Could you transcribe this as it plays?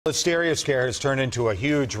Listeria scare has turned into a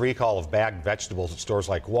huge recall of bagged vegetables at stores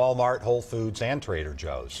like Wal-mart, Whole Foods, and Trader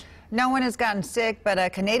Joe's. No one has gotten sick, but a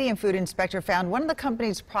Canadian food inspector found one of the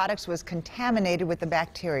company's products was contaminated with the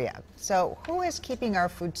bacteria. So who is keeping our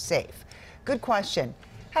food safe? Good question.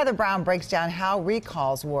 Heather Brown breaks down how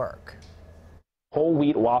recalls work. Whole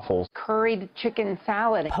wheat waffles, curried chicken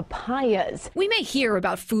salad, papayas. We may hear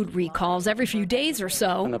about food recalls every few days or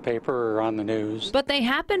so. in the paper or on the news. But they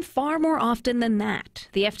happen far more often than that.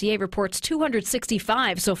 The FDA reports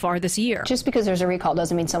 265 so far this year. Just because there's a recall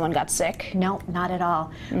doesn't mean someone got sick. No, not at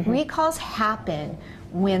all. Recalls happen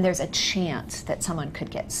when there's a chance that someone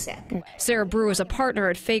could get sick. Sarah Brew is a partner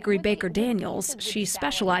at Fakery Baker Daniels. She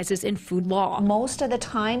specializes in food law. Most of the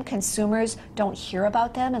time, consumers don't hear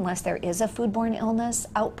about them unless there is a foodborne illness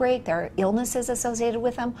outbreak, there are illnesses associated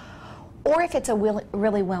with them, or if it's a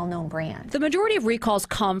really well-known brand. The majority of recalls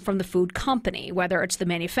come from the food company, whether it's the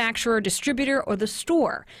manufacturer, distributor, or the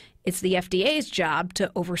store. It's the FDA's job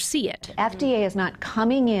to oversee it. FDA is not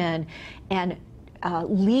coming in and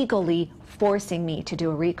legally forcing me to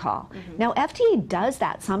do a recall. Now, FDA does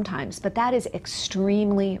that sometimes, but that is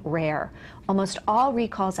extremely rare. Almost all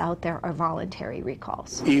recalls out there are voluntary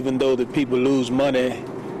recalls. Even though the people lose money,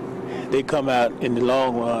 they come out in the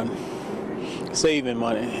long run saving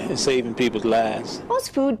money and saving people's lives.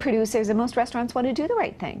 Most food producers and most restaurants want to do the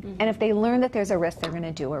right thing. And if they learn that there's a risk, they're going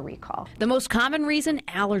to do a recall. The most common reason,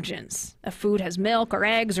 allergens. A food has milk or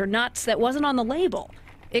eggs or nuts that wasn't on the label.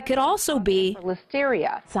 It could also be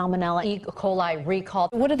listeria, Salmonella, E. coli recall.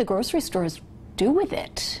 What do the grocery stores do with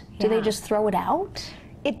it? Do they just throw it out?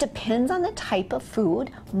 It depends on the type of food.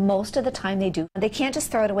 Most of the time they do. They can't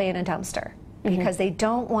just throw it away in a dumpster because they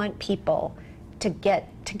don't want people to get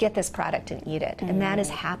this product and eat it. And that has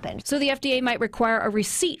happened. So the FDA might require a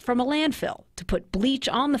receipt from a landfill to put bleach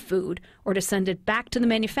on the food or to send it back to the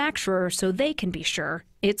manufacturer so they can be sure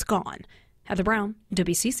it's gone. Heather Brown,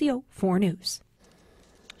 WCCO 4 News.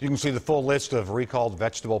 You can see the full list of recalled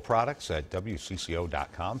vegetable products at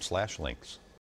WCCO.com/links.